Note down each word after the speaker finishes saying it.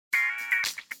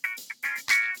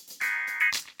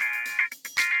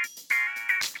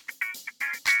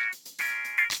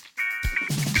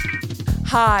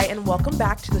Hi, and welcome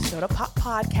back to the SOTA Pop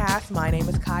Podcast. My name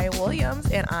is Kaya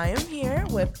Williams, and I am here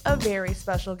with a very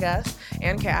special guest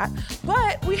and Kat.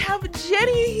 But we have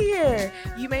Jenny here.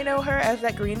 You may know her as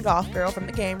that green goth girl from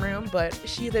the game room, but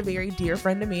she's a very dear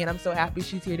friend to me, and I'm so happy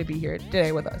she's here to be here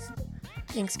today with us.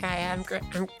 Thanks, Kaya.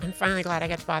 I'm finally glad I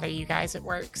get to bother you guys at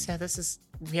work, so this is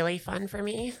really fun for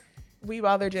me. We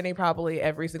bother Jenny probably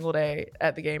every single day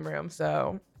at the game room,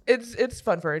 so it's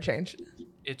fun for a change.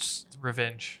 It's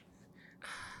revenge.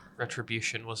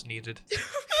 Retribution was needed.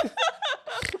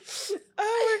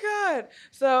 Oh my God.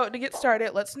 So to get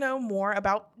started, let's know more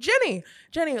about Jenny.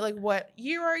 Jenny, like what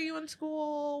year are you in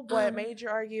school? What major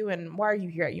are you? And why are you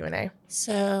here at UNA?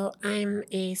 So I'm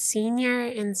a senior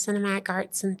in cinematic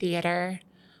arts and theater.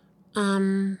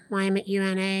 Why I'm at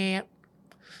UNA,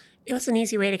 it was an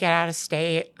easy way to get out of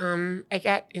state. I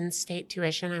get in-state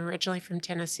tuition. I'm originally from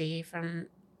Tennessee, from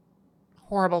a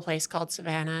horrible place called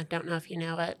Savannah. Don't know if you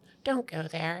know it. Don't go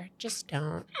there. Just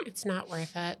don't. It's not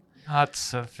worth it. Not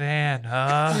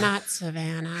Savannah. Not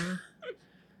Savannah.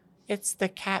 It's the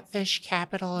catfish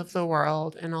capital of the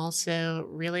world and also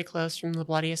really close from the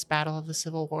bloodiest battle of the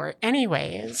Civil War.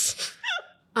 Anyways,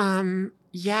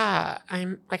 yeah,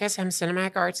 I'm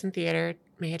cinematic arts and theater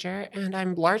major, and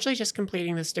I'm largely just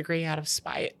completing this degree out of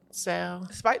spite. So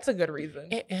Spite's a good reason.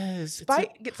 it is.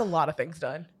 Spite gets a lot of things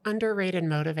done. Underrated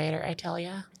motivator, I tell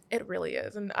ya. It really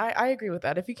is. And I agree with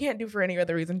that. If you can't do for any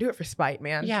other reason, do it for spite,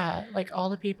 man. Yeah, like all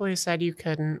the people who said you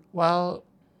couldn't, well,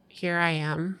 here I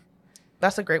am.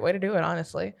 That's a great way to do it,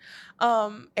 honestly.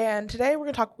 And today we're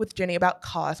going to talk with Jenny about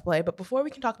cosplay. But before we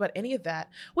can talk about any of that,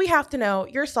 we have to know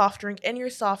your soft drink and your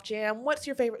soft jam. What's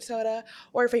your favorite soda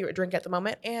or your favorite drink at the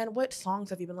moment? And what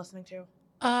songs have you been listening to?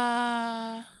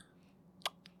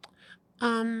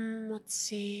 Let's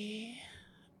see.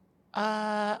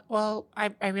 Well, I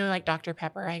really like Dr.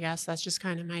 Pepper, I guess. That's just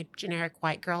kind of my generic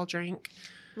white girl drink.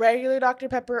 Regular Dr.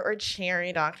 Pepper or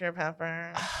cherry Dr.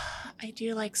 Pepper? I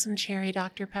do like some cherry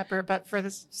Dr. Pepper, but for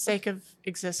the sake of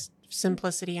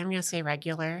simplicity, I'm going to say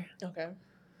regular. Okay.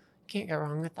 Can't go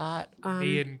wrong with that.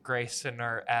 Me and Grayson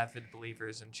are avid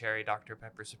believers in cherry Dr.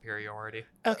 Pepper superiority.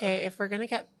 Okay, if we're going to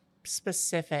get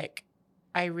specific,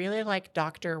 I really like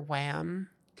Dr. Wham.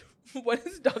 What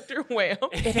is Dr. Wham?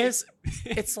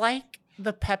 It's like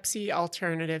the Pepsi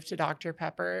alternative to Dr.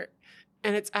 Pepper.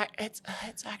 And it's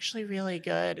actually really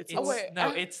good. It's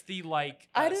the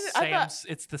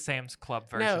it's the Sam's Club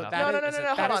version of it.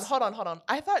 No. Hold on.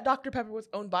 I thought Dr. Pepper was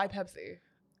owned by Pepsi.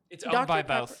 It's owned by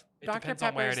both. It Dr. depends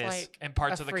Pepper's on where it is. like In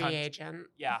parts a of the free country, agent.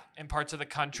 yeah. In parts of the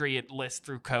country, it lists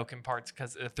through Coke. In parts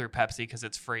through Pepsi because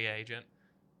it's free agent.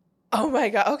 Oh my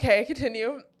God. Okay,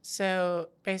 continue. So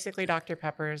basically, Dr.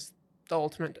 Pepper's the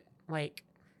ultimate like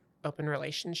open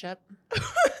relationship.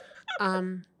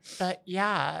 But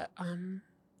yeah. And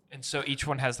so each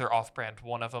one has their off-brand.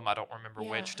 One of them, I don't remember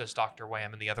which, does Dr.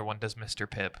 Wham, and the other one does Mr.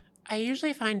 Pibb. I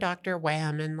usually find Dr.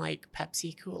 Wham in like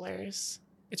Pepsi coolers.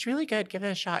 It's really good. Give it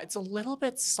a shot. It's a little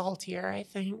bit saltier, I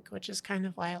think, which is kind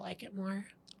of why I like it more.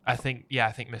 I think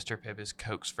Mr. Pibb is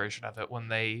Coke's version of it when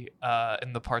they,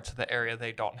 in the parts of the area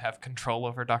they don't have control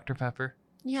over Dr. Pepper.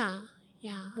 Yeah.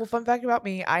 Well, fun fact about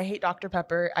me, I hate Dr.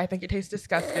 Pepper. I think it tastes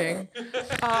disgusting.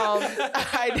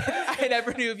 I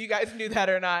never knew if you guys knew that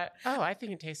or not. Oh, I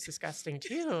think it tastes disgusting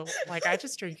too. Like I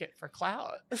just drink it for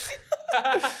clout.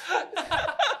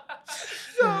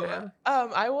 So,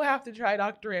 I will have to try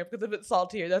Dr. Wham because if it's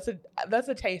saltier, that's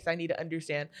a taste I need to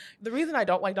understand. The reason I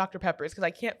don't like Dr. Pepper is because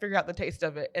I can't figure out the taste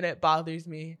of it, and it bothers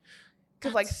me.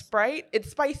 Because like Sprite,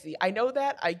 it's spicy. I know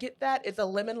that. I get that. It's a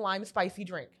lemon lime spicy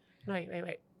drink.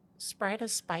 Wait. Sprite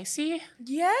is spicy?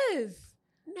 Yes.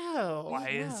 No. Why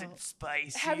is it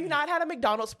spicy? Have you not had a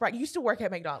McDonald's Sprite? You used to work at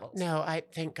McDonald's. No,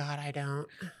 thank God I don't.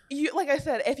 You like I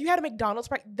said, if you had a McDonald's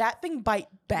Sprite, that thing bite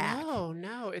back.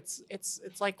 No, it's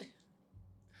like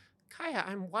Kaya,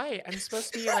 I'm white. I'm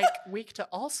supposed to be like weak to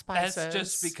all spices. That's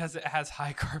just because it has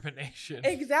high carbonation.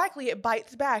 Exactly, it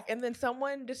bites back. And then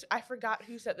I forgot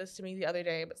who said this to me the other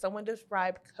day, but someone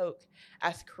described Coke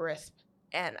as crisp,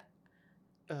 and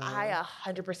I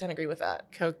 100% agree with that.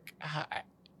 Coke,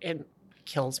 it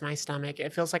kills my stomach.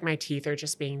 It feels like my teeth are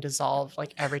just being dissolved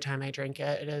like every time I drink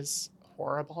it. It is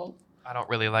horrible. I don't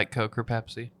really like Coke or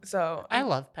Pepsi. So I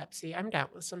love Pepsi. I'm down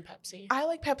with some Pepsi. I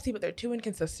like Pepsi, but they're too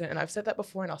inconsistent. And I've said that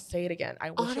before, and I'll say it again. I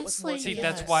wish it was more. See, consistent.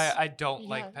 that's why I don't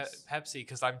like Pepsi,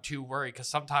 because I'm too worried. Because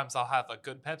sometimes I'll have a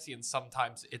good Pepsi, and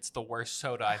sometimes it's the worst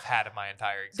soda I've had in my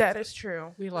entire existence. That is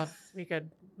true. We love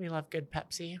good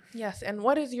Pepsi. Yes. And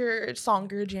what is your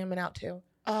song you're jamming out to?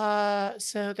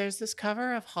 So there's this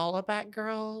cover of Hollaback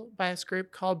Girl by this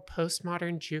group called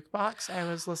Postmodern Jukebox. I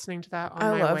was listening to that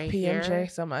on my way here. I love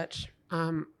PMJ so much.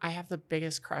 I have the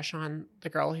biggest crush on the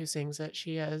girl who sings it.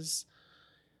 She is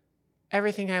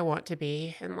everything I want to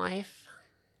be in life.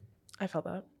 I felt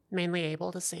that. Mainly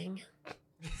able to sing.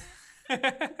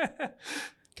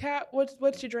 Kat,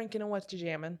 what's you drinking and what's you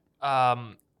jamming?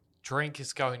 Drink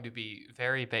is going to be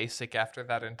very basic after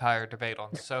that entire debate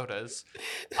on sodas.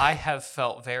 I have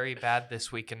felt very bad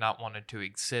this week and not wanted to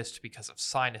exist because of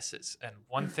sinuses. And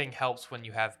one thing helps when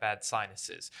you have bad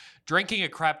sinuses: drinking a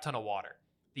crap ton of water.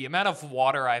 The amount of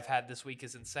water I've had this week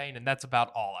is insane, and that's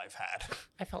about all I've had.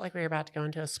 I felt like we were about to go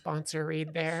into a sponsor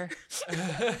read there.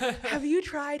 Have you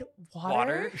tried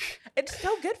water? It's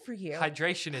so good for you.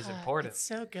 Hydration is important. It's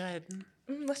so good.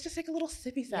 Let's just take a little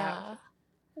sippy sip. Yeah.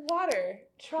 Water.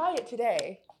 Try it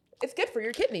today. It's good for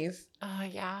your kidneys. Oh,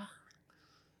 yeah.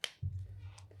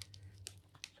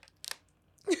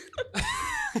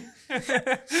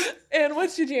 And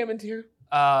what's you jamming to?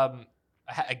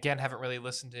 Again, haven't really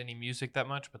listened to any music that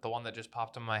much, but the one that just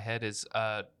popped in my head is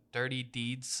Dirty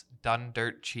Deeds Done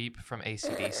Dirt Cheap from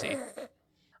AC/DC.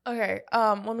 Okay,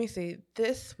 let me see.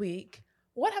 This week,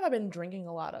 what have I been drinking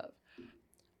a lot of?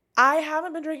 I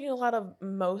haven't been drinking a lot of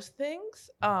most things.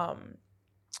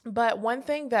 But one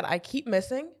thing that I keep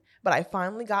missing, but I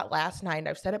finally got last night, and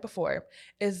I've said it before,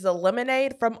 is the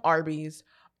lemonade from Arby's.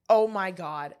 Oh my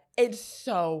God. It's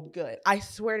so good. I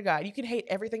swear to God, you can hate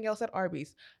everything else at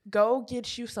Arby's. Go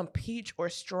get you some peach or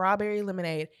strawberry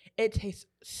lemonade. It tastes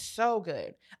so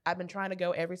good. I've been trying to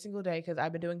go every single day because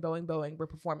I've been doing Boeing. We're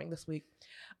performing this week.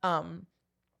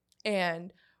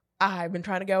 And I've been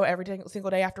trying to go every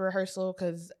single day after rehearsal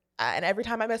because and every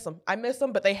time I miss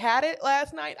them, but they had it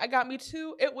last night. I got me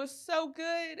two. It was so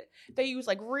good. They use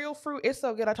like real fruit. It's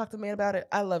so good. I talked to the man about it.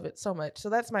 I love it so much. So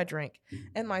that's my drink.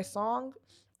 And my song,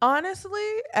 honestly,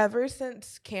 ever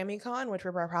since CamiCon, which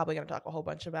we're probably going to talk a whole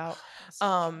bunch about,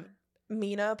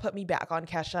 Mina put me back on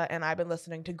Kesha, and I've been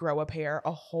listening to Grow a Pair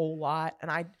a whole lot. And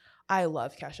I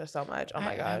love Kesha so much. Oh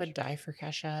my gosh. I would die for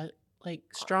Kesha. Like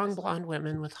strong blonde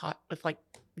women with like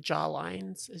jaw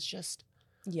lines is just.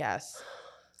 Yes.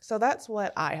 So that's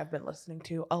what I have been listening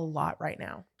to a lot right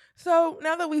now. So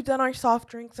now that we've done our soft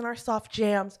drinks and our soft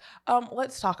jams,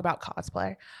 let's talk about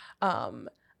cosplay.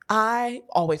 I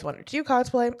always wanted to do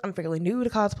cosplay. I'm fairly new to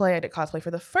cosplay. I did cosplay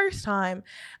for the first time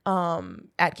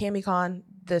at CamiCon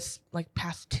this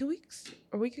past 2 weeks,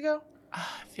 a week ago.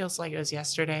 Feels like it was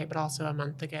yesterday, but also a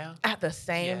month ago. At the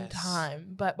same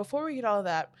time. But before we get all of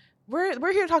that,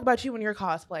 we're here to talk about you and your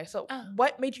cosplay. So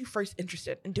what made you first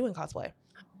interested in doing cosplay?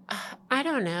 I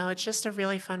don't know. It's just a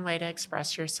really fun way to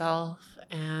express yourself.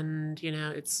 And,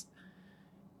 it's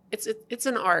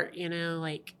an art,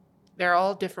 like there are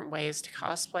all different ways to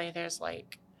cosplay. There's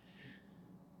like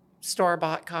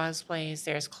store-bought cosplays,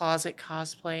 there's closet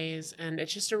cosplays, and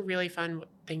it's just a really fun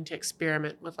thing to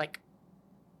experiment with like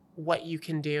what you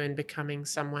can do in becoming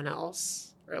someone else.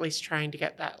 Or at least trying to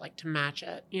get that to match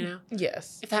it,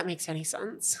 Yes. If that makes any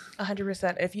sense.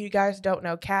 100%. If you guys don't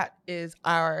know, Kat is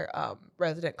our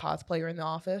resident cosplayer in the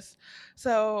office.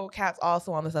 So Kat's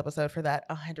also on this episode for that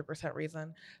 100%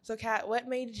 reason. So Kat, what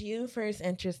made you first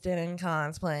interested in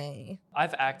cosplay?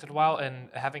 I've acted a while, and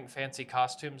having fancy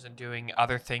costumes and doing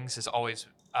other things is always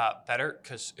better,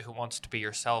 because who wants to be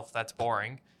yourself? That's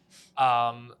boring.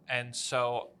 And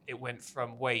so it went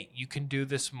from, wait, you can do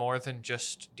this more than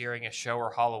just during a show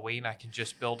or Halloween. I can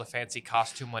just build a fancy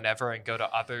costume whenever and go to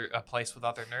a place with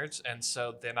other nerds. And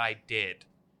so then I did.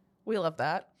 We love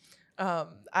that.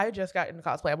 I just got into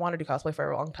cosplay. I wanted to do cosplay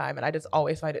for a long time, and I just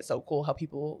always find it so cool how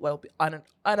people will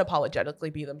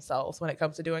unapologetically be themselves when it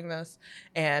comes to doing this,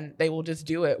 and they will just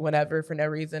do it whenever for no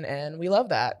reason, and we love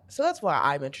that. So that's why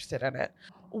I'm interested in it.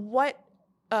 What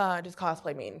does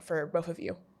cosplay mean for both of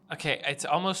you? Okay, it's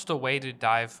almost a way to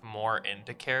dive more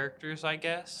into characters, I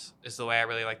guess, is the way I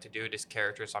really like to do it, is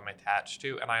characters I'm attached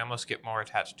to, and I almost get more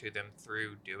attached to them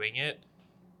through doing it.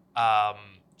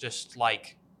 Just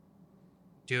like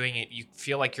doing it, you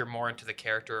feel like you're more into the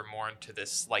character or more into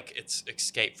this, like it's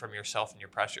escape from yourself and your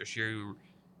pressures.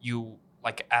 You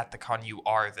like at the con, you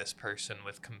are this person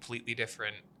with completely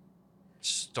different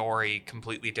story,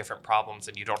 completely different problems,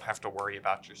 and you don't have to worry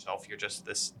about yourself. You're just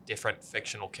this different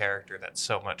fictional character that's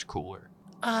so much cooler.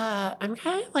 I'm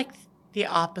kind of like the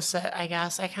opposite, I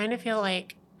guess. I kind of feel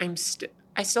like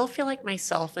I still feel like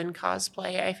myself in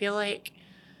cosplay. I feel like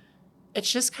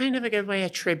it's just kind of a good way to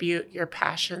tribute your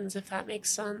passions, if that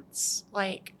makes sense.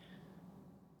 Like,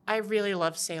 I really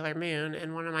love Sailor Moon,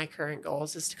 and one of my current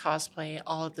goals is to cosplay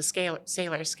all of the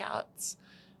Sailor Scouts.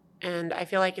 And I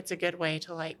feel like it's a good way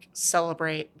to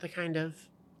celebrate the kind of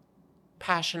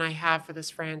passion I have for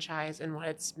this franchise and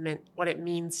what it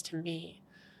means to me.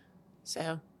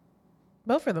 So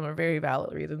Both of them are very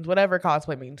valid reasons. Whatever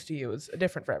cosplay means to you is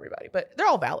different for everybody, but they're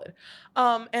all valid.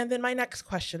 And then my next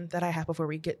question that I have before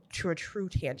we get to a true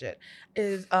tangent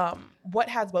is, what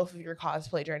has both of your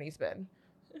cosplay journeys been?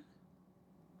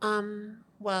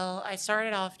 Well, I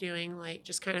started off doing like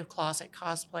just kind of closet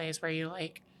cosplays where you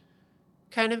like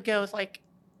kind of go with like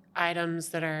items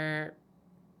that are,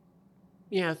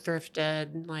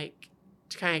 thrifted, like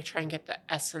to kind of try and get the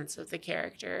essence of the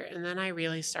character. And then I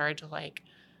really started to like,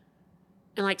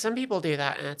 and like some people do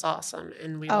that and it's awesome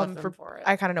and we love them for it.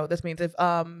 I kind of know what this means. If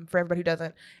for everybody who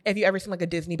doesn't, if you ever seen like a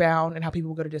Disney bound and how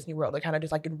people go to Disney World, they're kind of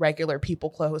just like in regular people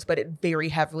clothes, but it very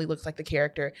heavily looks like the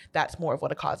character. That's more of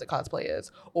what a closet cosplay is.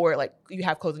 Or like you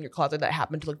have clothes in your closet that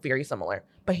happen to look very similar.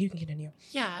 But you can continue.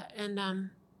 Yeah, and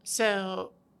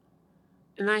so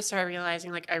and then I started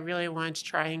realizing like I really wanted to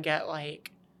try and get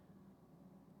like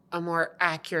a more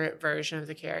accurate version of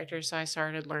the character. So I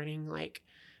started learning like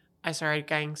I started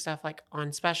getting stuff like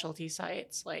on specialty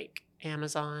sites like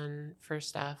Amazon for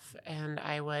stuff, and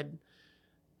I would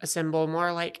assemble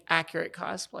more like accurate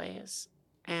cosplays.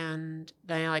 And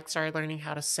then I like started learning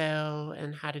how to sew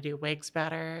and how to do wigs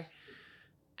better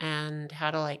and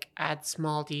how to like add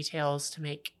small details to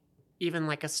make even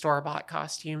like a store-bought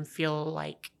costume feel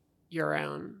like your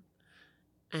own.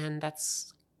 And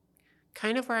that's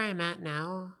kind of where I'm at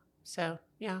now. So,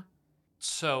 yeah.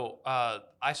 So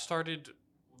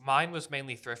mine was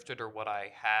mainly thrifted or what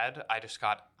I had. I just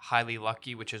got highly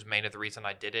lucky, which is mainly the reason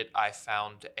I did it. I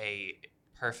found a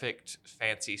perfect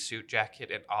fancy suit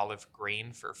jacket in olive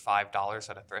green for $5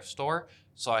 at a thrift store.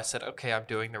 So I said, okay, I'm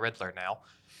doing the Riddler now.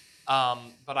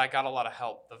 But I got a lot of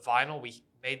help. We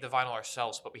made the vinyl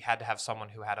ourselves, but we had to have someone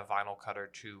who had a vinyl cutter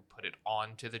to put it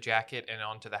onto the jacket and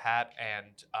onto the hat.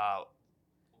 And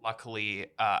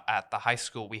luckily, at the high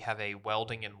school, we have a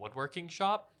welding and woodworking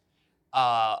shop.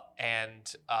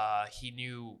 And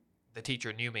the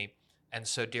teacher knew me. And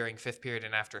so during fifth period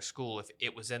and after school, if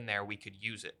it was in there, we could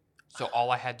use it. So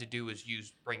all I had to do was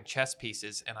bring chess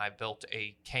pieces, and I built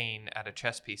a cane out of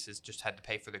chess pieces, just had to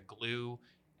pay for the glue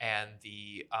and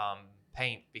the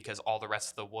paint because all the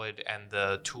rest of the wood and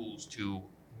the tools to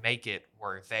make it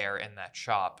were there in that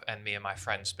shop, and me and my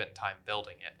friend spent time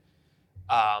building it.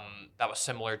 That was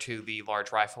similar to the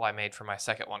large rifle I made for my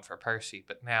second one for Percy.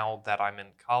 But now that I'm in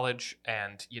college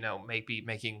and, maybe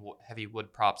making heavy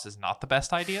wood props is not the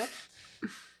best idea.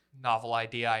 Novel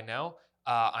idea, I know.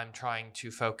 I'm trying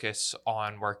to focus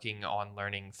on working on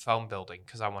learning foam building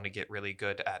because I want to get really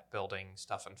good at building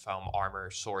stuff in foam,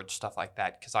 armor, swords, stuff like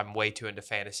that, because I'm way too into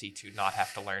fantasy to not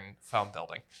have to learn foam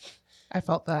building. I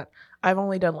felt that. I've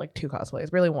only done like 2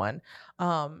 cosplays, really 1.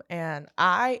 And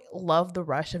I love the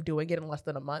rush of doing it in less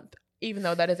than a month. Even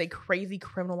though that is a crazy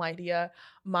criminal idea,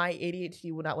 my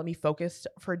ADHD would not let me focus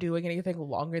for doing anything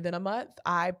longer than a month.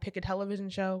 I pick a television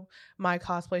show. My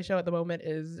cosplay show at the moment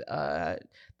is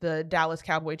the Dallas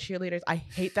Cowboy Cheerleaders. I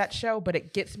hate that show, but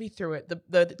it gets me through it.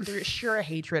 The sheer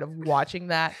hatred of watching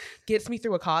that gets me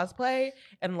through a cosplay.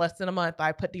 In less than a month,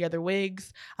 I put together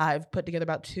wigs. I've put together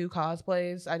about 2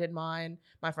 cosplays. I did mine.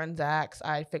 My friend Zach's.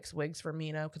 I fixed wigs for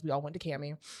Mina because we all went to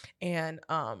Cami. And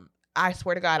I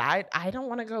swear to God, I don't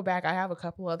want to go back. I have a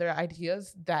couple other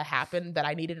ideas that happened that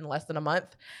I needed in less than a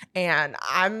month, and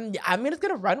I'm just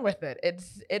gonna run with it.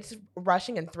 It's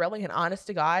rushing and thrilling, and honest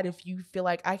to God, if you feel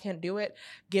like I can't do it,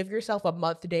 give yourself a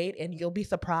month date, and you'll be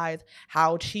surprised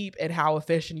how cheap and how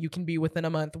efficient you can be within a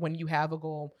month when you have a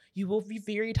goal. You will be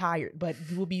very tired, but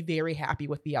you will be very happy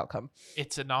with the outcome.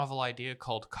 It's a novel idea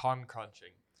called con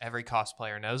crunching. Every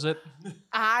cosplayer knows it.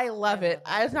 I love it.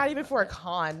 It's not even for a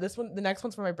con. The next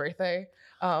one's for my birthday.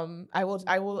 I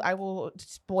will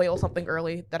spoil something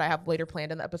early that I have later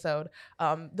planned in the episode.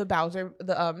 The Bowser,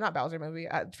 not Bowser movie.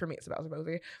 For me, it's a Bowser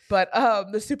movie, but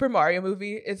the Super Mario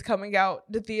movie is coming out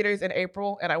to theaters in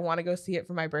April, and I want to go see it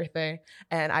for my birthday,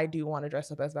 and I do want to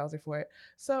dress up as Bowser for it.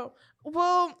 So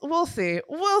we'll see.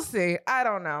 We'll see. I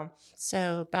don't know.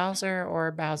 So Bowser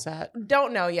or Bowsette?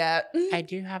 Don't know yet. I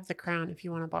do have the crown if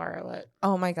you want to borrow it.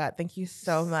 Oh my God, thank you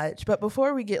so much. But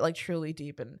before we get like truly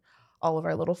deep in all of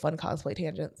our little fun cosplay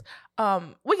tangents,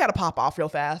 we gotta pop off real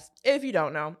fast. If you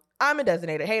don't know, I'm a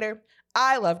designated hater.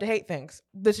 I love to hate things.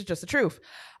 This is just the truth.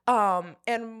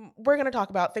 And we're gonna talk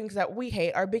about things that we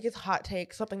hate, our biggest hot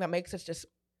take, something that makes us just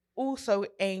so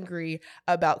angry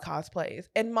about cosplays.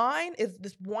 And mine is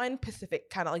this one specific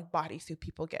kind of like bodysuit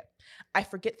people get. I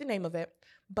forget the name of it,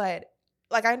 but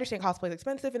like I understand cosplay is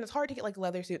expensive and it's hard to get like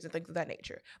leather suits and things of that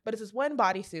nature. But it's this one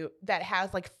bodysuit that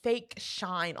has like fake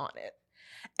shine on it.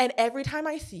 And every time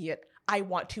I see it, I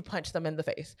want to punch them in the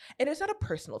face. And it's not a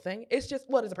personal thing. It's just,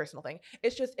 what is a personal thing?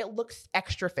 It's just, it looks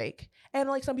extra fake. And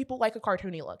like some people like a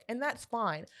cartoony look, and that's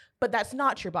fine. But that's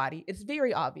not your body. It's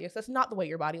very obvious. That's not the way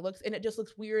your body looks. And it just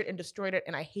looks weird and distorted.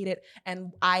 And I hate it.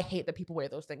 And I hate that people wear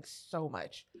those things so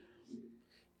much.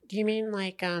 Do you mean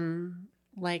like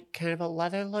kind of a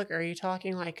leather look? Or are you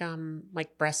talking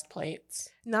like breastplates?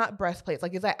 Not breastplates.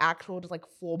 Like, is that actual, just like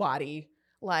full body?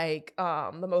 Like,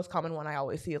 the most common one I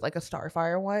always see is like a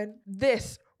Starfire one.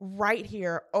 This right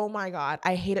here, oh my God,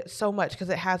 I hate it so much because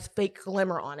it has fake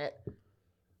glimmer on it.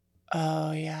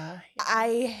 Oh, yeah.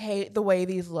 I hate the way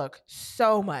these look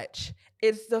so much.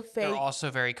 It's the fake. They're also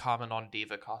very common on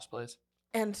diva cosplays.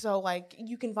 And so, like,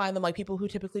 you can find them, like, people who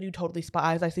typically do Totally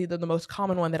Spies. I see the most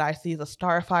common one that I see is a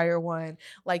Starfire one.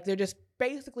 Like, they're just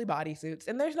basically bodysuits.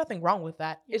 And there's nothing wrong with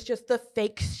that. It's just the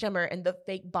fake shimmer and the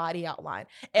fake body outline.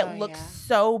 It looks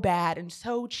so bad and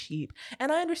so cheap.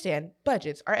 And I understand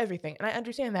budgets are everything. And I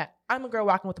understand that. I'm a girl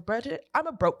walking with a budget. I'm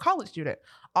a broke college student.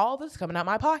 All this is coming out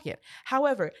my pocket.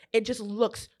 However, it just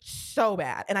looks so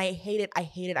bad. And I hate it. I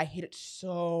hate it. I hate it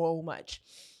so much.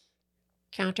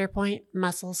 Counterpoint,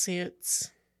 muscle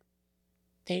suits.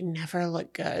 They never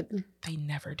look good. They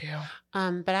never do.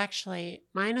 But actually,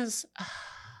 mine is...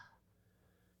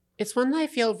 it's one that I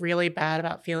feel really bad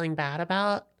about feeling bad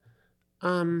about.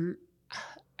 I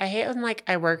hate when, like,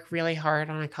 I work really hard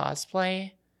on a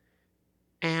cosplay.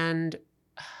 And,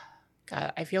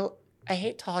 God, I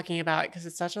hate talking about it because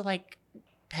it's such a, like,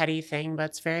 petty thing, but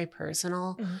it's very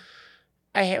personal. Mm-hmm.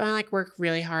 I hate when I like work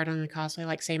really hard on a cosplay,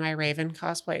 like say my Raven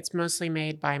cosplay. It's mostly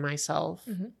made by myself.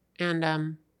 Mm-hmm.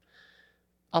 And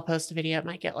I'll post a video. It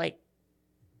might get like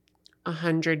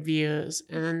 100 views.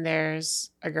 And then there's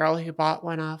a girl who bought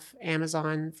one off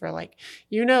Amazon for like,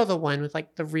 you know, the one with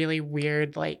like the really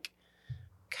weird, like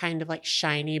kind of like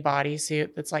shiny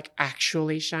bodysuit that's like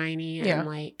actually shiny. Yeah. And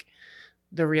like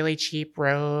the really cheap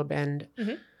robe. And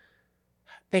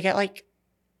they get like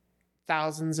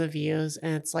thousands of views,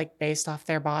 and it's like based off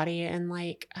their body, and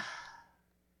like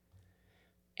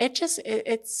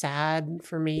it's sad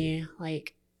for me.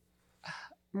 Like,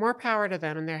 more power to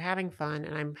them, and they're having fun,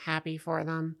 and I'm happy for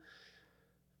them.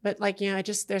 But like, you know,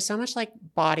 there's so much like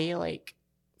body like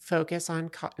focus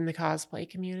on in the cosplay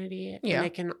community, and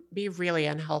it can be really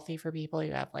unhealthy for people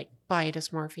who have like body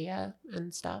dysmorphia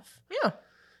and stuff. Yeah.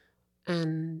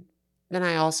 And then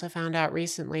I also found out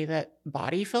recently that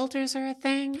body filters are a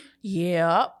thing.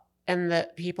 Yeah. And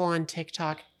that people on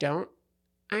TikTok don't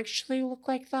actually look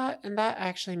like that. And that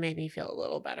actually made me feel a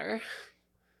little better.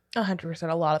 100%.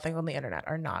 A lot of things on the internet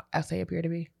are not as they appear to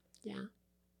be. Yeah.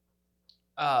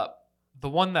 The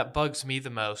one that bugs me the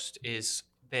most is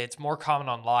that it's more common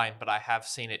online, but I have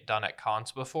seen it done at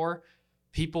cons before.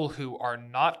 People who are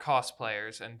not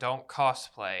cosplayers and don't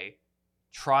cosplay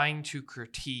trying to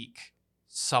critique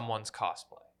someone's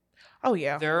cosplay. Oh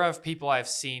yeah. There are people I've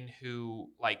seen who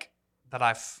like that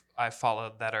I've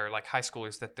followed that are like high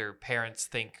schoolers that their parents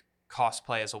think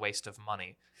cosplay is a waste of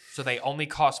money. So they only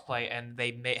cosplay and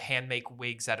they hand make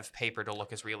wigs out of paper to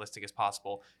look as realistic as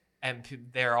possible. And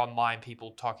they're online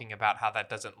people talking about how that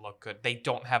doesn't look good. They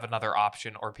don't have another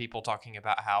option, or people talking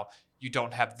about how you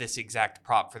don't have this exact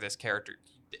prop for this character.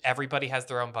 Everybody has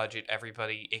their own budget.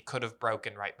 It could have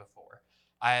broken right before.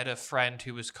 I had a friend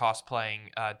who was cosplaying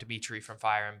Dimitri from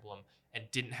Fire Emblem and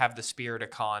didn't have the spear at a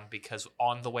con because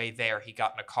on the way there he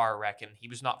got in a car wreck and he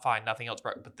was not fine. Nothing else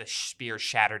broke, but the spear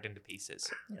shattered into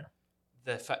pieces.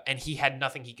 Yeah. And he had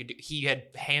nothing he could do. He had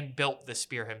hand built the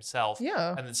spear himself.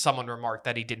 Yeah. And then someone remarked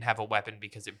that he didn't have a weapon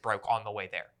because it broke on the way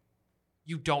there.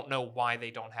 You don't know why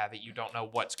they don't have it. You don't know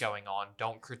what's going on.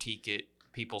 Don't critique it.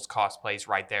 People's cosplays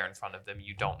right there in front of them.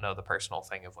 You don't know the personal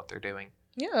thing of what they're doing.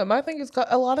 Yeah, my thing is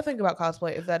a lot of thing about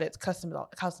cosplay is that it's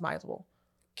customizable.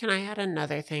 Can I add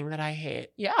another thing that I hate?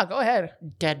 Yeah, go ahead.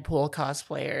 Deadpool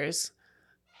cosplayers.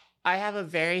 I have a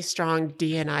very strong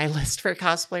D&I list for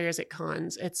cosplayers at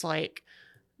cons. It's like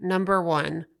number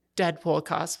 1, Deadpool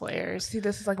cosplayers. See,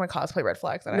 this is like my cosplay red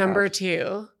flags that Number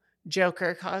 2,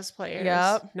 Joker cosplayers.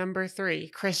 Yep. Number 3,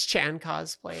 Chris Chan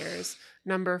cosplayers.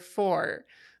 Number 4,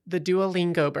 the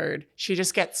Duolingo bird. She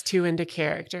just gets too into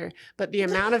character. But the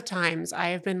amount of times I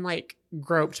have been like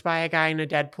groped by a guy in a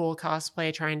Deadpool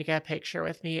cosplay trying to get a picture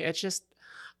with me, it's just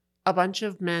a bunch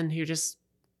of men who just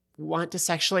want to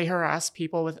sexually harass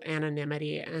people with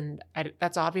anonymity. And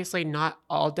that's obviously not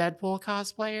all Deadpool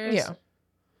cosplayers. Yeah.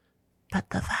 But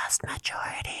the vast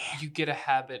majority. You get a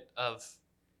habit of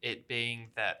it being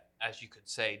that, as you could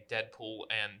say, Deadpool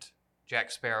and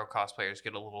Jack Sparrow cosplayers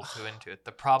get a little too into it.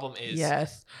 The problem is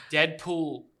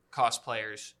Deadpool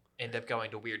cosplayers end up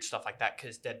going to weird stuff like that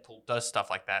because Deadpool does stuff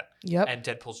like that. Yep. And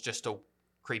Deadpool's just a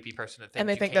creepy person that thinks And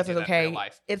they you think can't that's do that in real okay.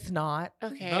 life. It's not.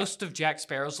 Okay. Most of Jack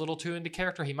Sparrow's a little too into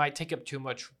character. He might take up too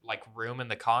much like room in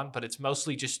the con, but it's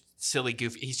mostly just silly,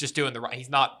 goofy. He's just doing the right. He's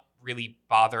not really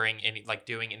bothering any like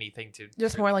doing anything to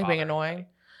Just really more like being bother annoying.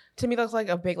 anybody. To me, that's like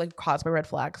a big like cosplay red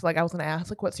flag. So, like I was gonna ask,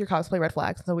 like, what's your cosplay red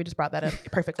flags? So we just brought that up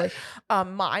perfectly.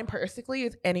 Mine personally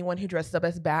is anyone who dresses up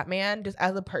as Batman. Just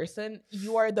as a person,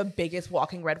 you are the biggest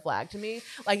walking red flag to me.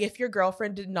 Like if your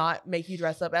girlfriend did not make you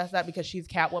dress up as that because she's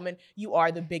Catwoman, you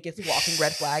are the biggest walking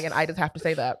red flag. And I just have to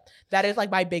say that is like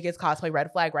my biggest cosplay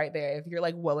red flag right there. If you're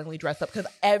like willingly dressed up,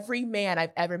 because every man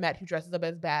I've ever met who dresses up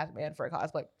as Batman for a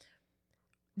cosplay,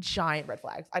 giant red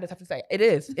flags. I just have to say it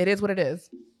is what it is.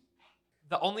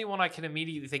 The only one I can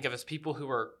immediately think of is people who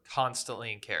are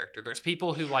constantly in character. There's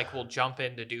people who like will jump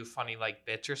in to do funny like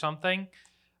bits or something.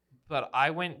 But I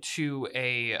went to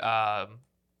a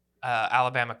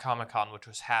Alabama Comic-Con, which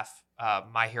was half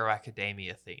My Hero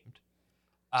Academia themed.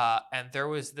 And there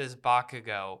was this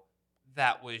Bakugo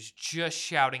that was just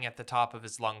shouting at the top of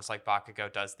his lungs like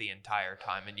Bakugo does the entire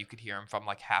time. And you could hear him from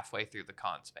like halfway through the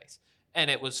con space. And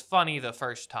it was funny the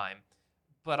first time.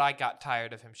 But I got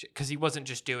tired of him because he wasn't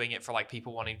just doing it for like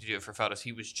people wanting to do it for photos.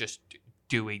 He was just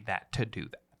doing that to do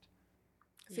that.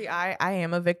 See, I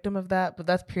am a victim of that, but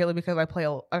that's purely because I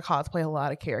cosplay a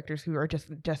lot of characters who are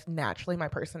just naturally my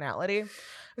personality.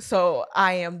 So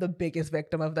I am the biggest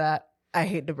victim of that. I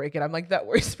hate to break it. I'm like that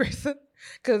worst person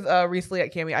because recently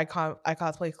at Cami, I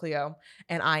cosplay Cleo,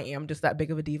 and I am just that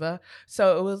big of a diva.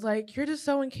 So it was like, you're just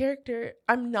so in character.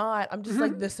 I'm not. I'm just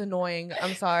like this annoying.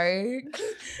 I'm sorry.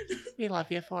 We love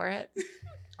you for it.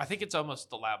 I think it's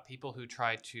almost allowed people who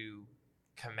try to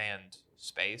command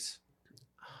space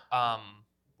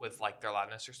with like their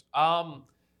loudness.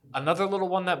 Another little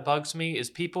one that bugs me is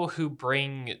people who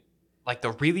bring like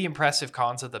the really impressive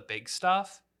cons of the big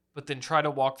stuff, but then try to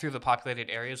walk through the populated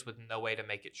areas with no way to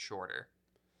make it shorter.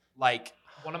 Like,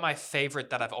 one of my favorite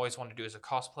that I've always wanted to do is a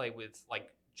cosplay with, like,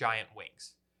 giant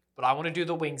wings. But I want to do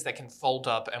the wings that can fold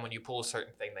up, and when you pull a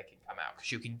certain thing, they can come out,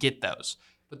 because you can get those.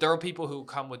 But there are people who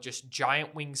come with just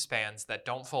giant wingspans that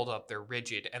don't fold up, they're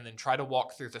rigid, and then try to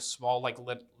walk through the small, like,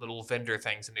 little vendor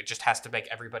things, and it just has to make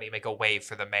everybody make a wave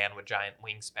for the man with giant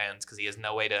wingspans, because he has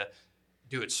no way to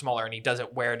do it smaller, and he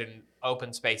doesn't wear it in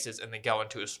open spaces and then go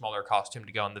into a smaller costume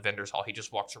to go in the vendor's hall. He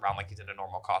just walks around like he's in a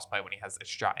normal cosplay when he has this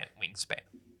giant wingspan.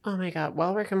 Oh my god,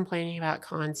 while we're complaining about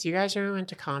cons, you guys remember went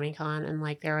to Comic-Con and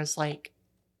like there was like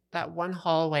that one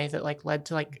hallway that like led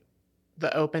to like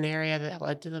the open area that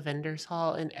led to the vendor's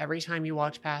hall, and every time you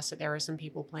walked past it there were some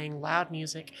people playing loud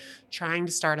music trying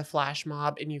to start a flash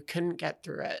mob and you couldn't get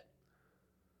through it.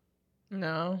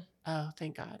 No. Oh,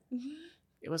 thank God.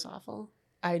 It was awful.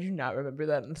 I do not remember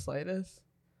that in the slightest.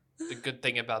 The good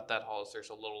thing about that hall is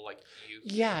there's a little like U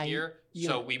Yeah, here,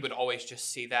 so we would always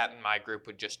just see that, and my group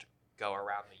would just go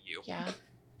around the U. Yeah,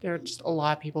 there were just a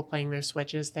lot of people playing their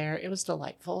Switches there. It was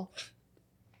delightful.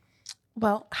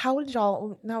 Well, how did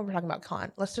y'all? Now we're talking about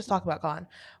con. Let's just talk about con.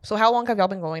 So, how long have y'all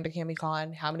been going to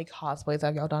CamiCon? How many cosplays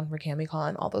have y'all done for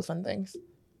CamiCon? All those fun things.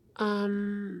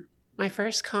 My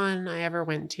first con I ever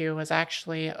went to was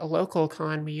actually a local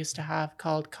con we used to have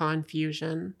called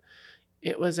Confusion.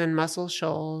 It was in Muscle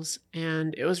Shoals,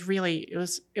 and it was really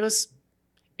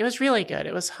good.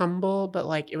 It was humble, but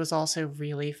like it was also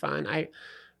really fun. I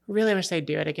really wish they'd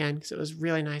do it again because it was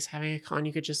really nice having a con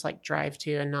you could just like drive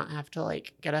to and not have to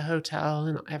like get a hotel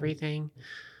and everything.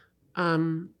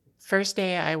 First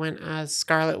day I went as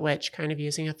Scarlet Witch, kind of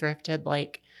using a thrifted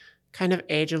like kind of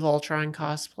Age of Ultron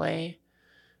cosplay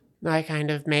that I kind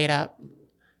of made up.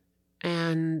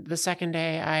 And the second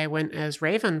day I went as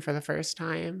Raven for the first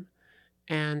time.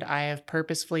 And I have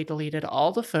purposefully deleted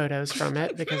all the photos from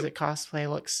it because it cosplay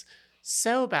looks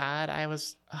so bad.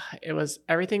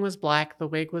 Everything was black. The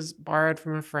wig was borrowed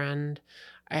from a friend.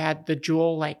 I had the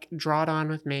jewel like drawn on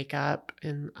with makeup,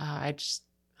 and I just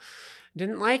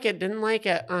didn't like it.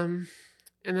 And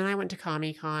then I went to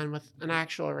Comic-Con with an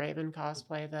actual Raven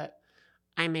cosplay that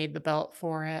I made the belt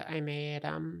for it. I made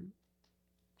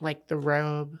like the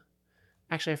robe.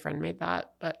 Actually, a friend made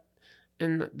that, but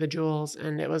and the jewels,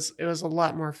 and it was a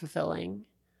lot more fulfilling.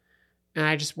 And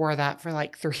I just wore that for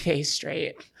like 3 days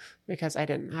straight because I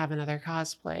didn't have another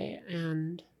cosplay.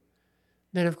 And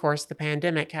then of course the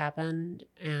pandemic happened,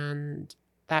 and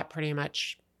that pretty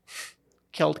much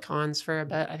killed cons for a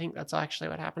bit. I think that's actually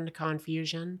what happened to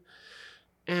Confusion.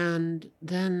 And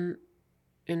then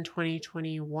in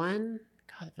 2021,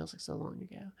 God, it feels like so long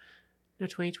ago. No,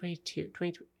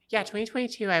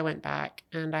 2022, I went back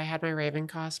and I had my Raven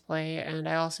cosplay, and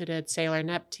I also did Sailor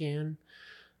Neptune,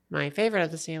 my favorite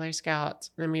of the Sailor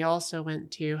Scouts. And then we also went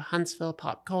to Huntsville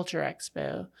Pop Culture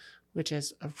Expo, which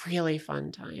is a really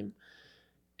fun time.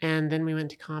 And then we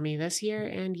went to Kami this year,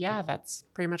 and yeah, that's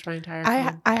pretty much my entire I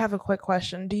con. I have a quick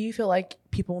question. Do you feel like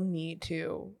people need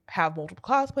to have multiple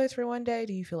cosplays for one day?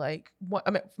 Do you feel like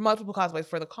multiple cosplays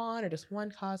for the con or just one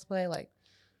cosplay? Like,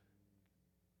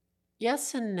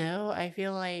 Yes and no. I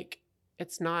feel like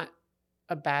it's not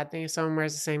a bad thing if someone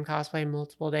wears the same cosplay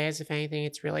multiple days. If anything,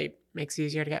 it's really makes it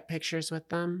easier to get pictures with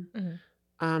them. Mhm.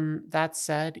 That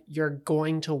said, you're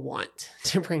going to want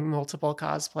to bring multiple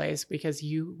cosplays because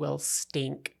you will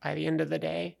stink by the end of the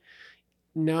day.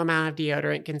 No amount of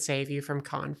deodorant can save you from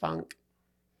con funk.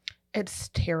 it's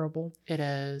terrible. It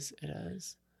is. It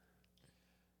is.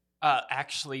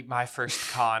 Actually, my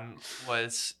first con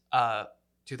was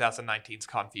 2019's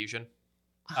Confusion.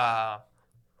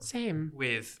 Same.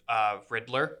 With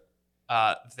Riddler.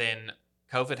 Then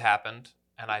COVID happened,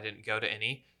 and I didn't go to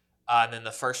any. And then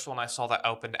the first one I saw that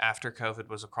opened after COVID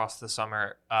was across the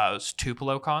summer. It was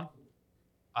Tupelo Con,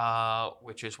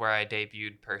 which is where I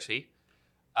debuted Percy.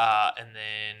 And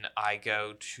then I've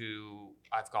gone to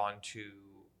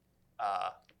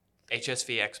HSV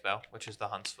Expo, which is the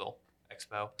Huntsville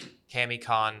Expo,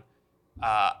 CamiCon,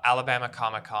 Alabama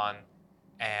Comic Con,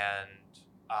 and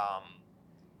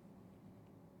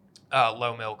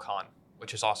Low Mill Con,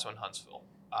 which is also in Huntsville.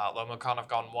 Low Mill Con I've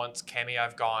gone once. Cami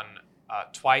I've gone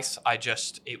twice.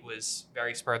 It was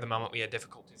very spur of the moment. We had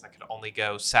difficulties. I could only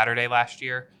go Saturday last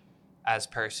year as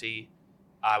Percy.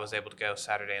 I was able to go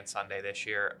Saturday and Sunday this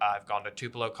year. I've gone to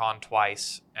Tupelo Con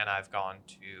twice, and I've gone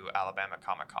to Alabama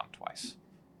Comic Con twice.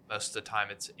 Most of the time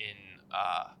it's in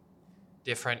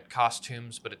different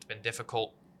costumes, but it's been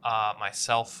difficult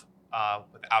myself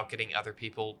without getting other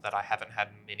people that I haven't had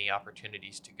many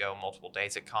opportunities to go multiple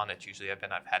days at con. It's usually I've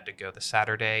had to go the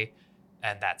Saturday,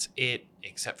 and that's it,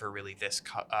 except for really this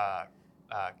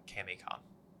CamiCon.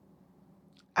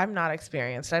 I'm not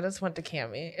experienced. I just went to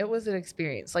Cami. It was an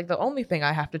experience. Like, the only thing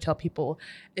I have to tell people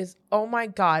is, oh my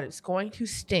God, it's going to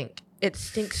stink. It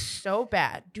stinks so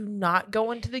bad. Do not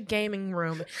go into the gaming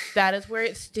room. That is where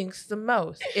it stinks the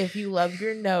most. If you love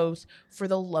your nose, for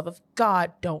the love of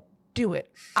God, don't do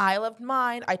it. I loved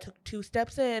mine. I took 2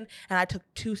 steps in and I took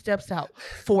 2 steps out.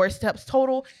 4 steps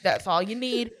total. That's all you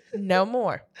need. No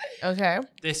more. Okay?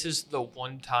 This is the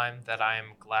one time that I am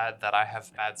glad that I have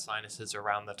bad sinuses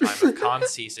around the time of con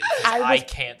season, because I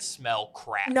can't smell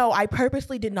crap. No, I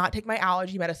purposely did not take my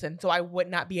allergy medicine so I would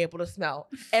not be able to smell.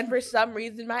 And for some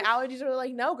reason, my allergies were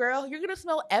like, no, girl, you're going to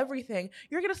smell everything.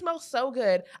 You're going to smell so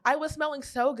good. I was smelling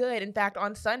so good. In fact,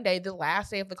 on Sunday, the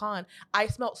last day of the con, I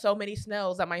smelled so many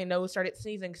smells that my nose started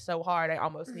sneezing so hard I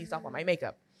almost sneezed off on my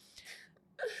makeup.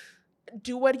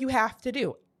 Do what you have to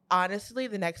do. Honestly,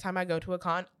 the next time I go to a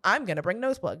con, I'm going to bring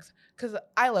nose plugs because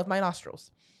I love my nostrils.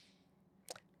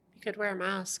 You could wear a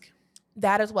mask.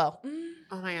 That as well.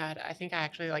 Oh my God. I think I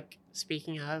actually,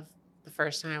 speaking of, the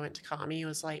first time I went to Kami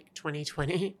was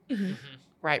 2020,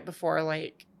 right before,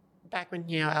 back when,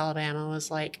 Alabama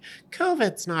was like,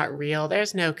 COVID's not real.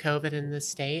 There's no COVID in this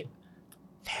state.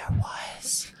 There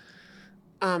was.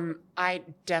 I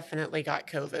definitely got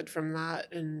COVID from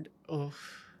that, and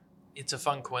It's a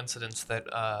fun coincidence that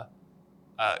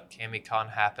CamiCon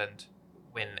happened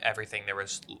when there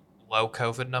was low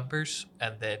COVID numbers,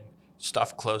 and then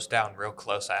stuff closed down real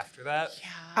close after that. Yeah.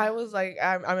 I was like,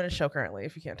 I'm in a show currently,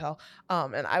 if you can't tell.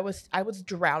 And I was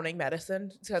drowning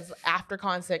medicine because after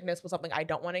con sickness was something I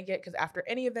don't want to get, because after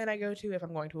any event I go to, if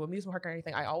I'm going to an amusement park or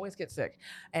anything, I always get sick.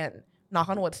 And knock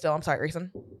on wood still, I'm sorry,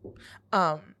 Grayson.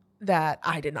 That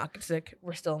I did not get sick.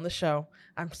 We're still in the show.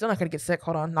 I'm still not going to get sick.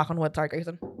 Hold on. Knock on wood. Sorry,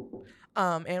 Grayson.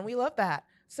 And we love that.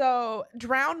 So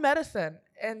drown medicine.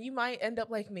 And you might end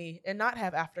up like me and not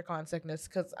have after-con sickness,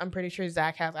 because I'm pretty sure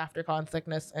Zach has after-con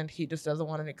sickness and he just doesn't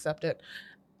want to accept it.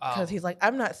 Because he's like,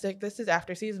 I'm not sick. This is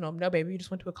after seasonal. No, baby, you just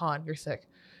went to a con. You're sick.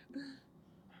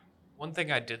 One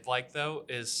thing I did like, though,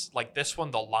 is this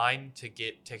one, the line to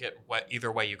get ticket,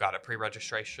 either way you got it,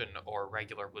 pre-registration or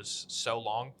regular, was so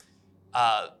long.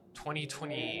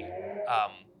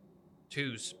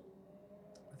 2022's,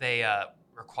 they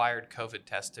required COVID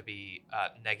tests to be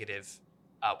negative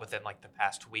within the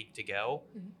past week to go.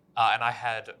 And I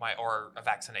had a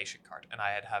vaccination card, and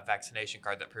I had a vaccination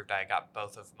card that proved I got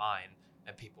both of mine,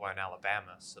 and people are in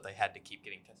Alabama, so they had to keep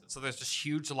getting tested. So there's this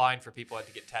huge line for people who had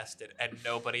to get tested, and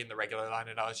nobody in the regular line,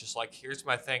 and I was just like, here's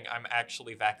my thing, I'm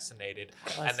actually vaccinated.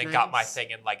 Oh, and then nice. got my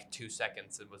thing in 2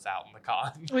 seconds and was out in the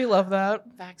con. We love that.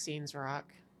 Vaccines rock.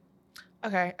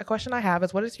 Okay, a question I have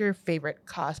is, what is your favorite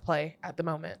cosplay at the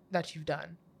moment that you've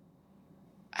done?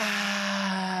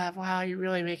 Wow, you're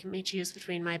really making me choose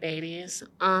between my babies.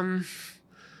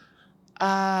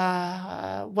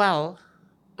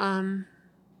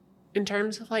 In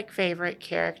terms of like favorite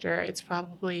character, it's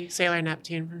probably Sailor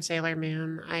Neptune from Sailor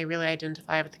Moon. I really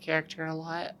identify with the character a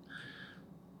lot.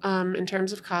 In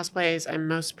terms of cosplays I'm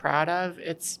most proud of,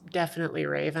 it's definitely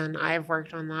Raven. I've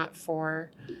worked on that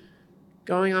for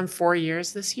going on 4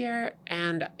 years this year,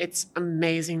 and it's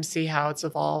amazing to see how it's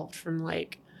evolved from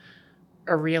like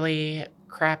a really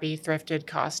crappy thrifted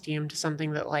costume to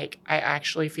something that like I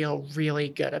actually feel really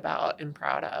good about and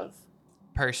proud of.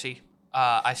 Percy.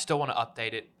 I still want to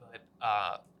update it, but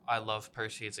I love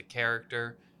Percy as a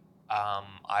character.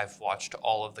 I've watched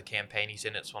all of the campaign he's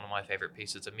in. It's one of my favorite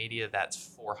pieces of media. That's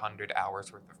 400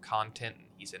 hours worth of content, and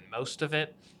he's in most of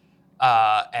it.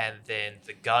 And then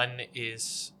the gun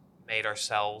is made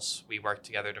ourselves. We worked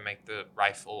together to make the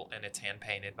rifle, and it's hand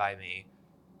painted by me.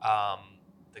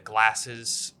 The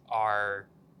glasses are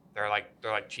they're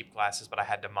like cheap glasses, but I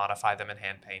had to modify them and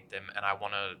hand paint them. And I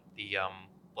want the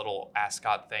little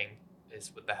ascot thing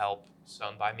is with the help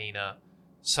sewn by Mina.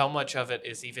 So much of it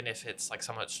is, even if it's like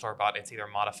somewhat store bought, it's either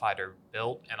modified or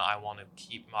built, and I want to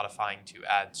keep modifying to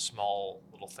add small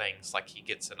little things. Like he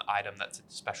gets an item that's a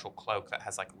special cloak that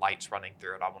has like lights running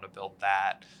through it. I want to build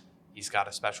that. He's got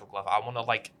a special glove. I want to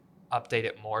like update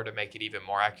it more to make it even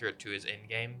more accurate to his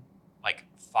in-game like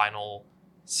final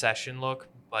session look,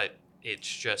 but it's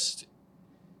just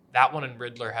that one and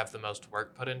Riddler have the most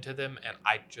work put into them, and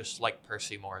I just like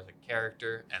Percy more as a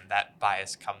character, and that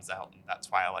bias comes out, and that's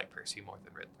why I like Percy more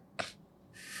than Riddler.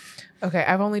 Okay,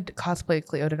 I've only cosplayed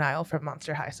Cleo Denial from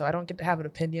Monster High, so I don't get to have an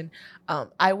opinion.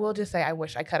 I will just say I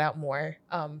wish I cut out more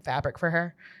fabric for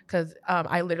her, because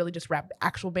I literally just wrapped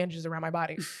actual bandages around my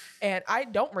body. And I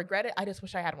don't regret it. I just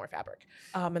wish I had more fabric.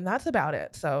 And that's about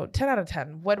it. So 10 out of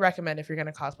 10 would recommend, if you're going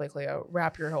to cosplay Cleo,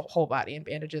 wrap your whole body in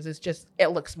bandages. It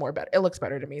looks better. It looks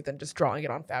better to me than just drawing it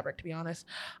on fabric, to be honest.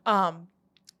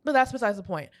 But that's besides the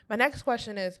point. My next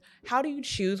question is, how do you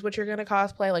choose what you're going to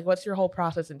cosplay? Like, what's your whole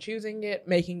process in choosing it,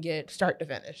 making it start to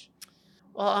finish?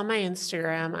 Well, on my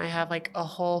Instagram, I have like a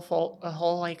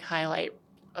whole like highlight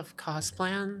of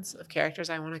cosplans of characters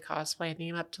I want to cosplay. I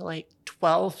think I'm up to like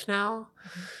 12 now.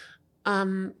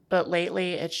 But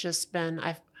lately it's just been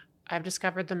I've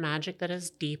discovered the magic that is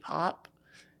Depop.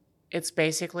 It's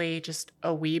basically just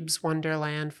a weeb's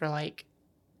wonderland for like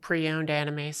pre-owned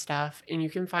anime stuff, and you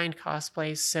can find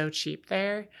cosplays so cheap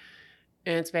there.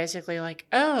 And it's basically like,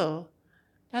 oh,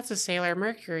 that's a Sailor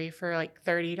Mercury for like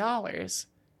 $30.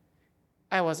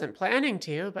 I wasn't planning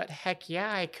to, but heck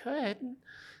yeah, I could.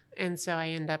 And so I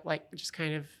end up like just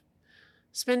kind of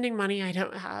spending money I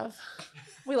don't have.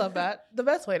 We love that. The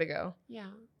best way to go.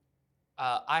 Yeah.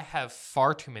 I have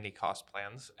far too many cost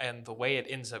plans, and the way it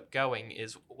ends up going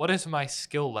is, what is my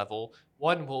skill level?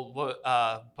 One, will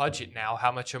budget now.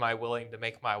 How much am I willing to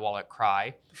make my wallet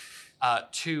cry?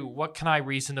 Two, what can I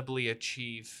reasonably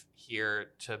achieve here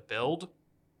to build?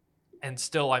 And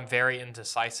still, I'm very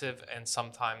indecisive, and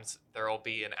sometimes there will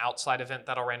be an outside event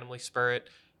that'll randomly spur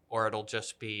it, or it'll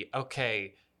just be,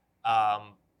 okay,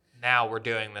 now we're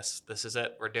doing this. This is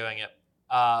it. We're doing it.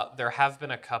 There have been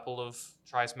a couple of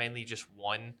tries, mainly just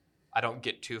one. I don't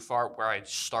get too far where I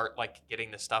start like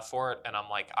getting the stuff for it, and I'm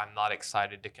like, I'm not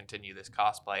excited to continue this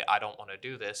cosplay. I don't want to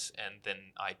do this, and then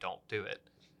I don't do it.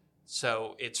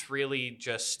 So it's really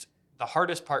just the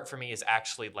hardest part for me is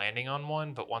actually landing on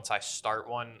one. But once I start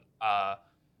one,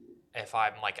 if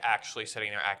I'm like actually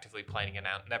sitting there actively planning it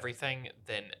out and everything,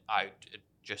 then it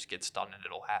just gets done and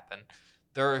it'll happen.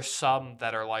 There are some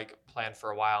that are like planned for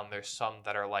a while, and there's some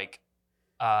that are like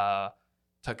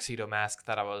Tuxedo Mask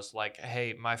that I was like,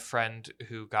 hey, my friend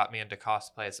who got me into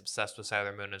cosplay is obsessed with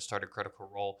Sailor Moon and started Critical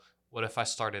Role. What if I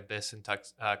started this and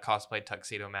cosplayed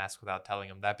Tuxedo Mask without telling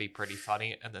him? That'd be pretty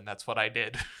funny. And then that's what I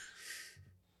did.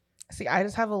 See, I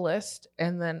just have a list,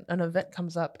 and then an event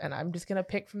comes up, and I'm just going to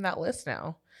pick from that list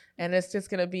now. And it's just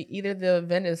going to be either the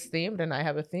event is themed and I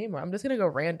have a theme, or I'm just going to go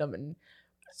random. And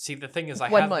see, the thing is, I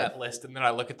have that list, and then I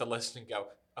look at the list and go,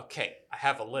 okay, I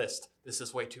have a list. This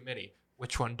is way too many.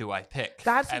 Which one do I pick?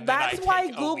 That's why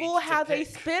Google has a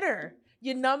spinner.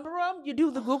 You number them, you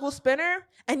do the Google spinner,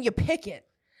 and you pick it.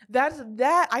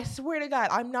 I swear to God,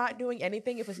 I'm not doing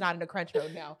anything if it's not in a crunch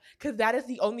mode now, because that is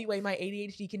the only way my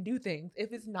ADHD can do things.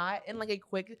 If it's not in like a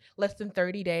quick, less than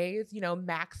 30 days,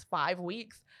 max 5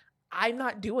 weeks, I'm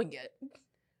not doing it.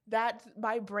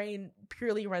 My brain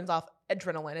purely runs off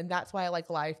adrenaline, and that's why I like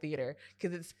live theater,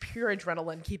 because it's pure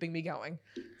adrenaline keeping me going.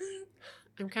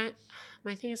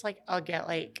 My thing is like, I'll get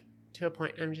like to a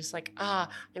point and I'm just like, I'm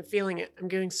feeling it. I'm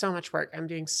doing so much work. I'm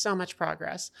doing so much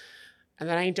progress. And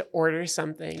then I need to order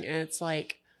something, and it's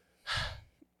like,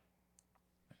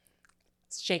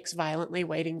 shakes violently,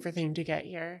 waiting for things to get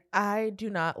here. I do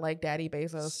not like Daddy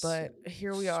Bezos, but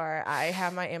here we are. I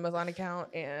have my Amazon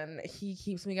account, and he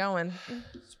keeps me going.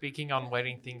 Speaking on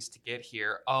waiting things to get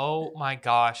here, oh my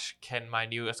gosh, can my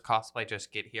newest cosplay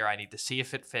just get here? I need to see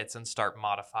if it fits and start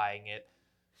modifying it.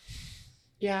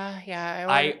 Yeah.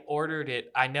 I ordered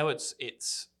it. I know it's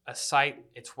a site.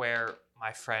 It's where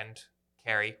my friend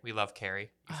Carrie, we love Carrie.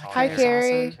 You follow Hi, her.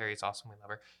 Carrie. Awesome. Carrie's awesome. We love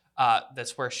her.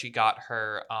 That's where she got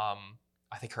her.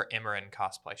 I think her Imran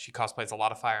cosplay. She cosplays a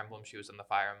lot of Fire Emblem. She was in the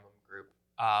Fire Emblem group.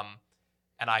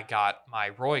 And I got my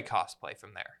Roy cosplay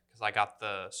from there because I got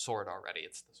the sword already.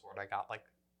 It's the sword I got like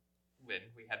when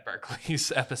we had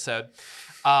Berkeley's episode.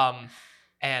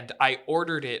 And I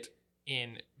ordered it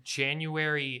in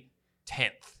January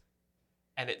 10th,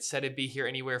 and it said it'd be here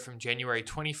anywhere from January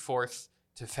 24th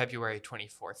to February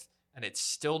 24th, and it's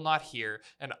still not here,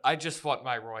 and I just want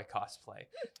my Roy cosplay.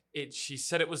 She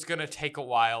said it was going to take a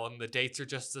while, and the dates are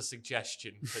just a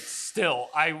suggestion, but still,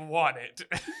 I want it.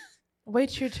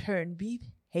 Wait your turn. Be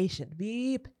patient.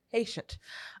 Be patient.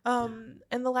 And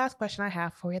the last question I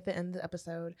have for you at the end of the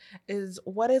episode is,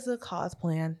 what is a cause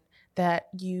plan that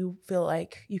you feel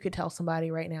like you could tell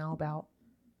somebody right now about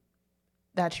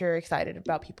that you're excited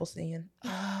about people seeing?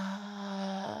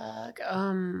 Oh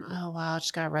wow,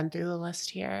 just gotta run through the list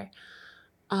here.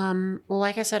 Well,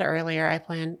 like I said earlier, I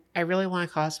really want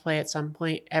to cosplay at some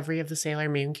point every of the Sailor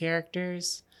Moon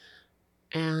characters.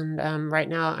 And right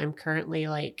now I'm currently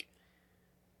like,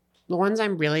 the ones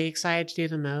I'm really excited to do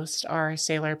the most are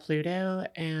Sailor Pluto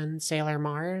and Sailor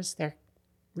Mars. They're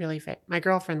really my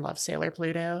girlfriend loves Sailor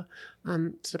Pluto.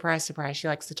 Surprise, surprise, she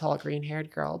likes the tall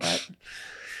green-haired girl, but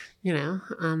you know,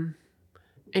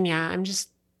 and yeah,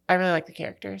 I really like the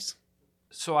characters.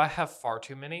 So I have far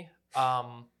too many.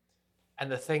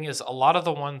 And the thing is, a lot of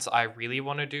the ones I really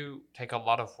want to do take a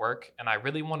lot of work, and I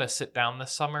really want to sit down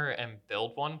this summer and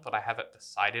build one, but I haven't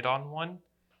decided on one.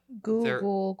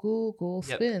 Google,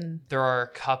 spin. There are a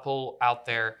couple out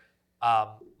there,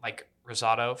 like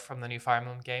Rosato from the new Fire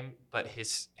Emblem game, but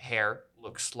his hair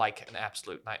looks like an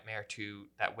absolute nightmare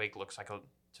that wig looks like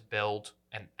to build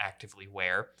and actively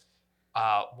wear.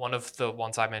 One of the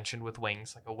ones I mentioned with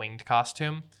wings, like a winged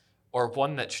costume, or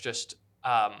one that's just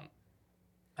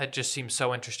it just seems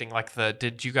so interesting. Like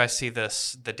did you guys see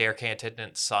the Dare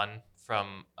Attendant's son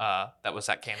from that was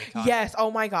at CamiCon? Yes.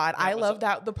 Oh my God, I love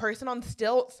that. The person on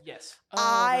stilts. Yes. Oh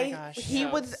my gosh. He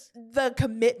was the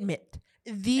commitment.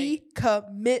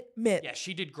 Commitment. Yeah,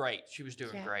 she did great. She was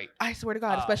doing great. I swear to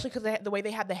God, especially because the way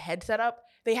they had the head set up,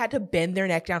 they had to bend their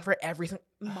neck down for everything.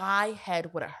 My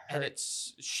head would have hurt. And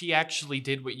she actually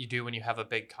did what you do when you have a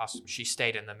big costume. She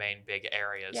stayed in the main big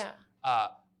areas. Yeah.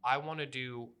 I want to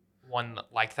do one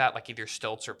like that, like either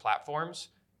stilts or platforms,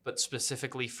 but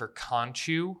specifically for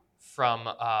Conchu from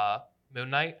Moon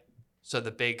Knight. So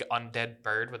the big undead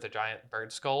bird with a giant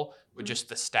bird skull with just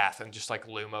the staff and just like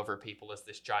loom over people as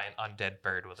this giant undead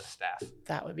bird with a staff.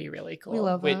 That would be really cool. We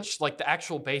love that. Which, like, the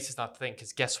actual base is not the thing,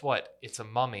 because guess what? It's a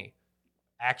mummy.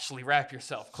 Actually wrap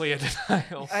yourself. Clear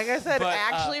denial. Like I said, But,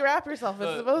 actually wrap yourself.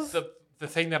 It's the most... The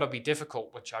thing that'll be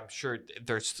difficult, which I'm sure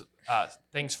there's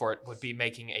things for it, would be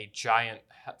making a giant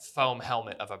foam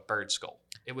helmet of a bird skull.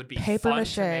 It would be paper fun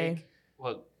mache. to make.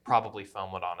 Well, probably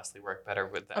foam would honestly work better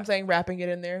with that. I'm saying wrapping it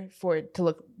in there for it to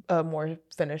look more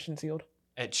finished and sealed.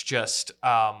 It's just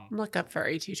look up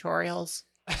furry tutorials.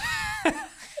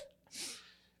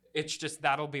 It's just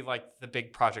that'll be like the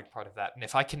big project part of that, and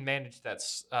if I can manage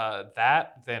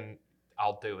that, then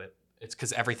I'll do it. It's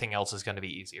because everything else is going to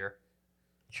be easier.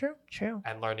 True.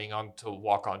 And learning to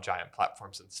walk on giant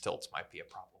platforms and stilts might be a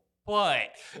problem.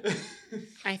 But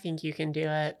I think you can do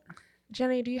it.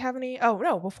 Jenny, do you have any... Oh,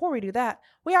 no, before we do that,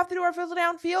 we have to do our Fizzle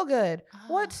Down Feel Good.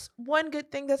 What's one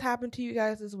good thing that's happened to you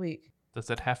guys this week? Does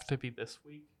it have to be this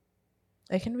week?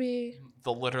 It can be...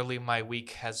 Literally, my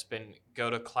week has been go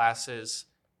to classes.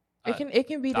 It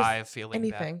can be die just of feeling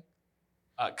anything.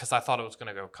 Because I thought it was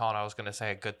going to go con. I was going to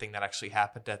say a good thing that actually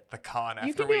happened at the con after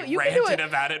You can we do ranted it.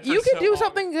 about it for You can so do long.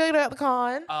 something good at the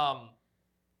con.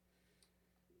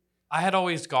 I had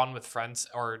always gone with friends,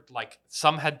 or like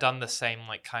some had done the same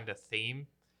like kind of theme,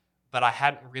 but I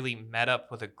hadn't really met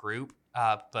up with a group.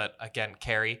 But again,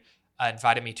 Carrie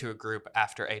invited me to a group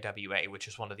after AWA, which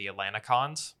is one of the Atlanta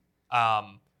cons.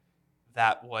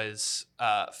 That was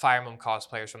Fire Emblem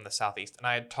cosplayers from the Southeast. And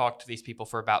I had talked to these people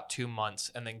for about 2 months,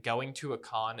 and then going to a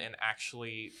con and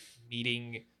actually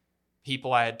meeting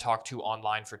people I had talked to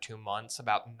online for 2 months,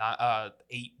 about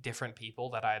 8 different people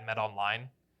that I had met online.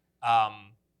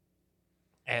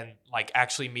 And like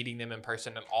actually meeting them in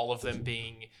person, and all of them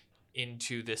being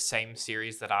into the same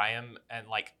series that I am, and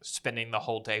like spending the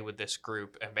whole day with this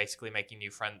group and basically making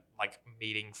new friends, like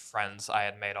meeting friends I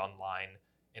had made online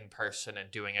in person and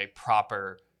doing a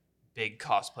proper big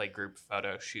cosplay group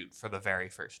photo shoot for the very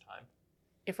first time.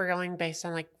 If we're going based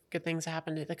on like good things that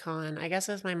happened at the con, I guess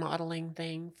it was my modeling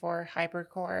thing for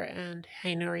Hypercore and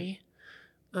Hainuri.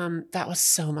 That was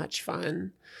so much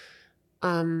fun.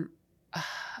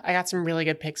 I got some really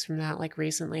good pics from that. Like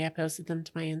recently, I posted them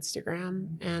to my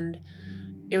Instagram, and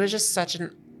it was just such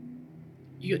an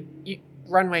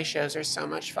runway shows are so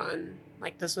much fun.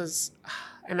 Like this was,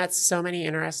 I met so many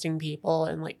interesting people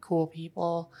and like cool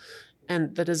people,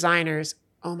 and the designers.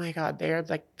 Oh my god, they're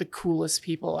like the coolest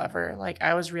people ever. Like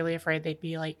I was really afraid they'd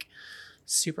be like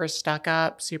super stuck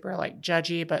up, super like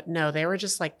judgy, but no, they were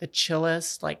just like the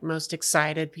chillest, like most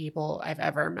excited people I've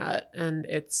ever met, and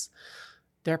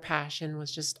their passion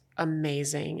was just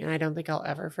amazing, and I don't think I'll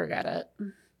ever forget it.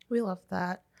 We love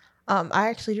that. I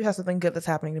actually do have something good that's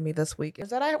happening to me this week. Is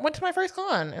that I went to my first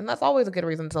con, and that's always a good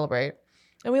reason to celebrate.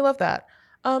 And we love that.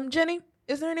 Jenny,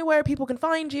 is there anywhere people can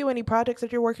find you? Any projects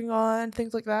that you're working on?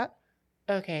 Things like that?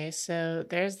 Okay, so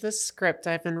there's this script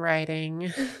I've been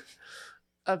writing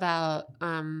about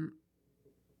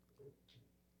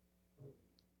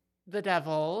the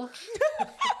devil.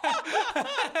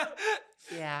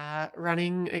 Yeah,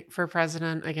 running for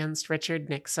president against Richard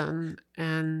Nixon,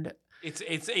 and it's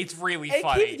really It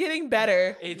funny. keeps getting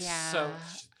better. It's yeah, so.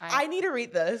 I need to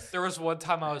read this. There was one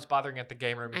time I was bothering at the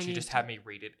game room, and I she need just to- had me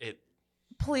read it.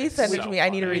 Please It's send it so to me. I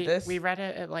need to funny. read this. we read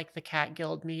it at like the Cat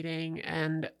Guild meeting,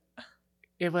 and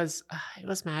it was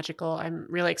magical. I'm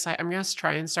really excited. I'm gonna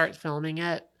try and start filming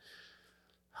it.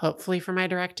 Hopefully for my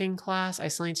directing class. I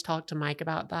still need to talk to Mike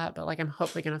about that, but like I'm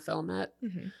hopefully gonna film it.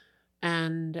 Mm-hmm.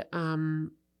 And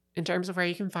in terms of where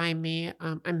you can find me,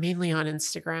 I'm mainly on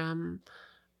Instagram.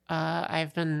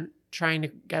 I've been trying to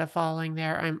get a following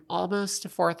there. I'm almost to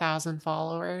 4,000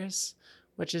 followers,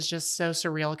 which is just so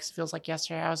surreal because it feels like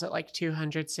yesterday I was at like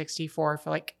 264 for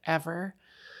like ever.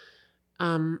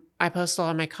 I post a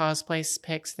lot of my cosplay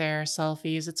pics there,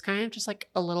 selfies. It's kind of just like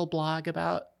a little blog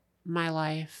about my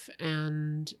life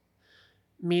and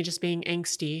me just being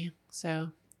angsty. So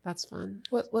that's fun.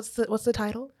 What's the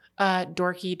title?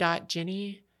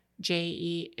 Dorky.Jenny,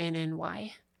 Jenny.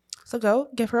 So go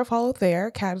give her a follow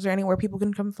there. Kat, is there anywhere people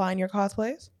can come find your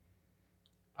cosplays?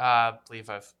 I believe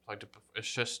I've plugged it before.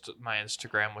 It's just my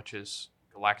Instagram, which is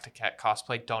Galactic Cat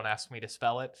Cosplay. Don't ask me to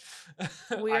spell it.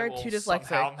 We I are will too dyslexic.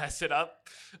 somehow mess it up.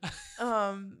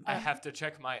 I I have to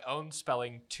check my own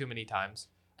spelling too many times.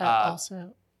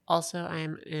 Also,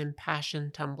 I'm an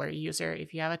impassioned Tumblr user.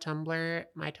 If you have a Tumblr,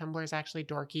 my Tumblr is actually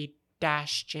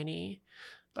dorky-Jenny.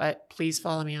 But please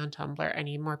follow me on Tumblr. I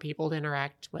need more people to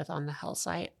interact with on the Hell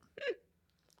site.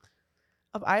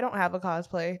 I don't have a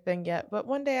cosplay thing yet, but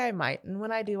one day I might. And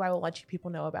when I do, I will let you people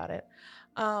know about it.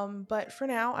 But for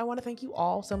now, I want to thank you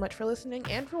all so much for listening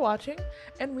and for watching.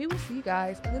 And we will see you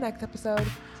guys in the next episode.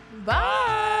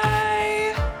 Bye!